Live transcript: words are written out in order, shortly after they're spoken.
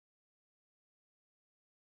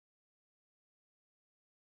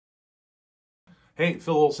Hey,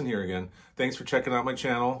 Phil Olson here again. Thanks for checking out my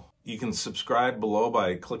channel. You can subscribe below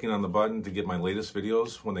by clicking on the button to get my latest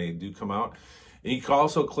videos when they do come out. And you can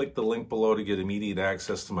also click the link below to get immediate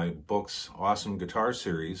access to my book's awesome guitar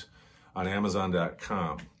series on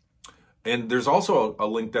Amazon.com. And there's also a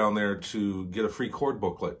link down there to get a free chord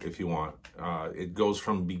booklet if you want. It goes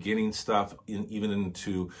from beginning stuff even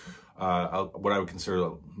into what I would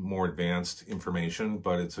consider more advanced information,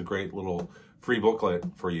 but it's a great little free booklet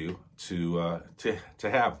for you to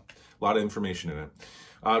have. A lot of information in it.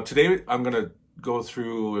 Today I'm going to go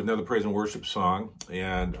through another praise and worship song,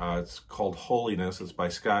 and it's called Holiness. It's by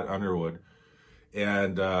Scott Underwood,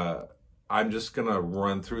 and I'm just going to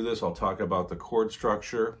run through this. I'll talk about the chord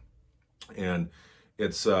structure, and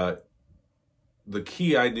it's the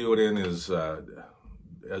key I do it in is a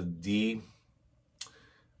D,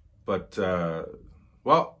 but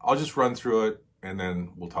well, I'll just run through it and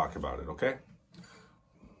then we'll talk about it, okay?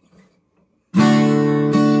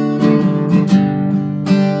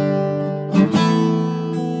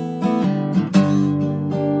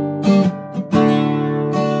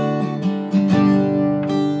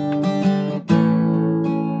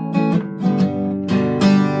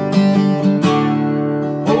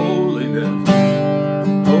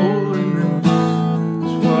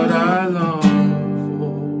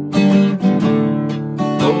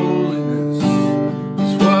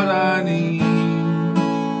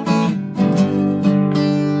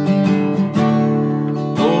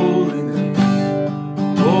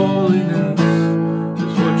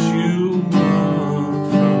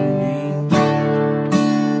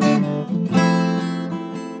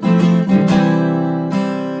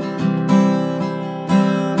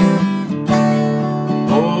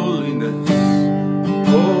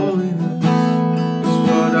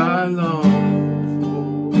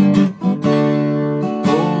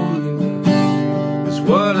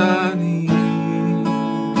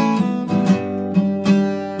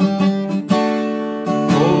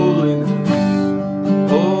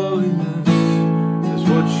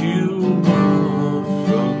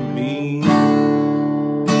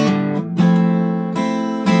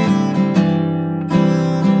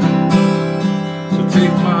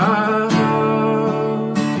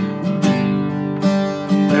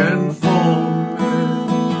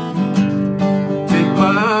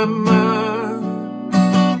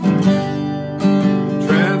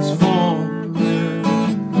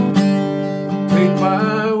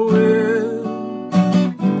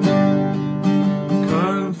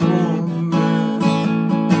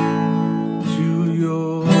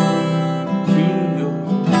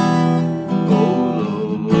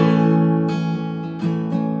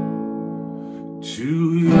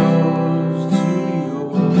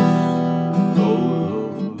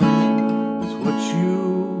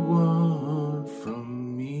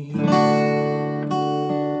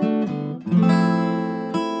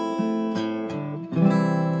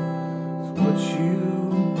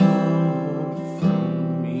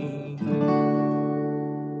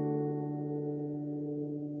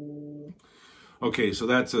 Okay, so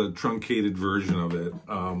that's a truncated version of it,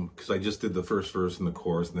 because I just did the first verse and the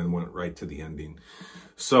chorus and then went right to the ending.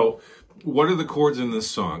 So what are the chords in this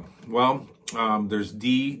song? Well, there's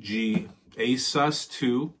D, G, A sus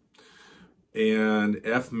 2, and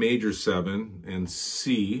F major 7, and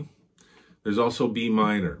C. There's also B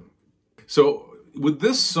minor. So with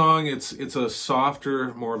this song, it's a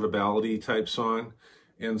softer, more of a ballady type song.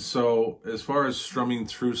 And so as far as strumming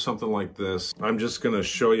through something like this, I'm just going to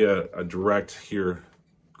show you a direct here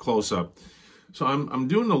close up. So I'm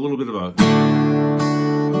doing a little bit of a...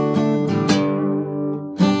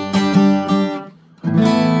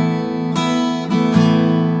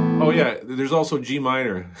 Oh yeah, there's also G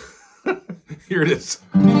minor. Here it is.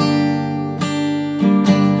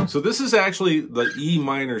 So this is actually the E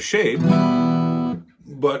minor shape,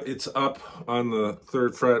 but it's up on the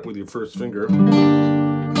 3rd fret with your first finger.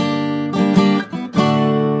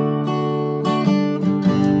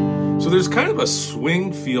 So there's kind of a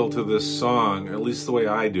swing feel to this song, at least the way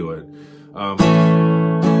I do it.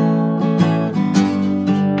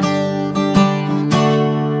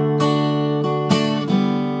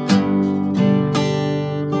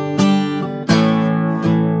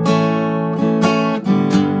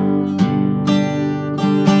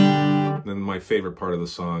 Then my favorite part of the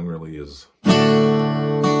song really is...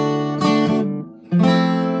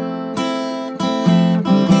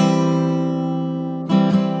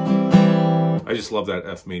 I just love that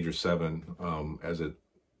F major 7 as it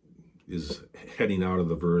is heading out of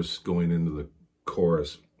the verse, going into the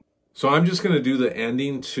chorus. So I'm just going to do the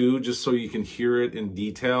ending too, just so you can hear it in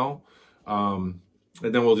detail. And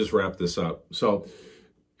then we'll just wrap this up. So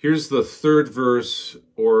Here's the third verse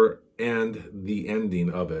and the ending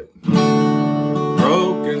of it.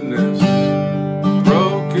 Brokenness,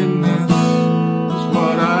 brokenness is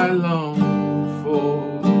what I long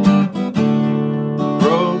for.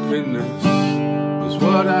 Brokenness is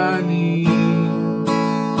what I need.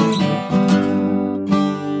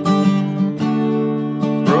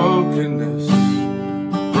 Brokenness,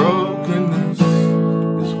 brokenness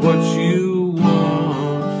is what you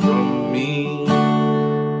want from me.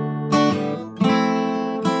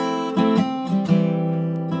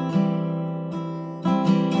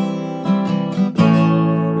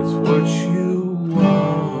 It's what you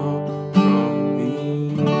want from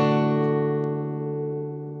me.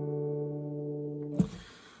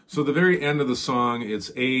 So the very end of the song,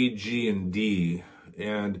 it's A, G, and D,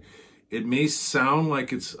 and it may sound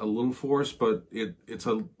like it's a little forced, but it's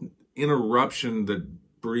an interruption that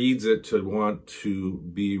breeds it to want to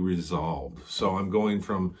be resolved. So I'm going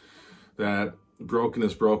from that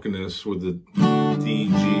brokenness with the D,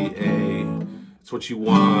 G, A. It's what you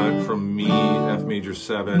want from me, F major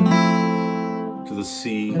 7, to the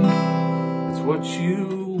C. It's what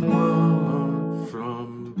you want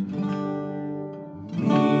from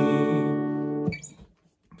me.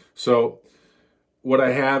 So what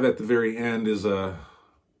I have at the very end is a,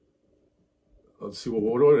 let's see,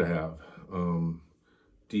 what do I have?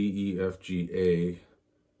 D, E, F, G, A,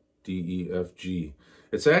 D, E, F, G.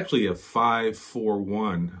 It's actually a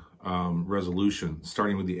 5-4-1 resolution,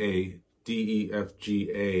 starting with the A, D, E, F,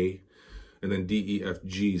 G, A, and then D, E, F,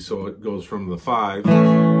 G. So it goes from the 5,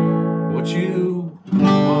 what you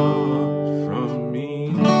want from me.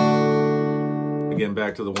 Again,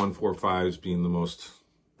 back to the 1-4-5s being the most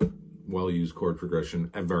well-used chord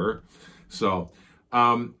progression ever. So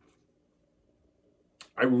I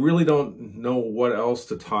really don't know what else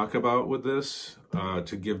to talk about with this,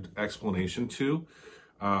 to give explanation to.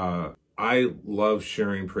 I love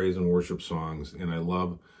sharing praise and worship songs, and I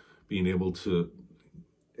love being able to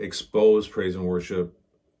expose praise and worship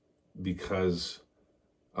because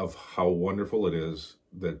of how wonderful it is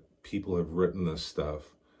that people have written this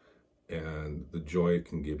stuff and the joy it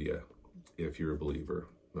can give you if you're a believer.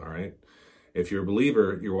 All right. If you're a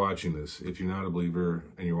believer, you're watching this. If you're not a believer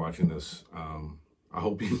and you're watching this, I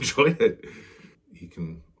hope you enjoy it. He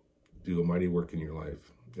can do a mighty work in your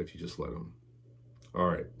life if you just let him. All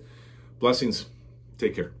right. Blessings.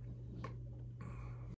 Take care.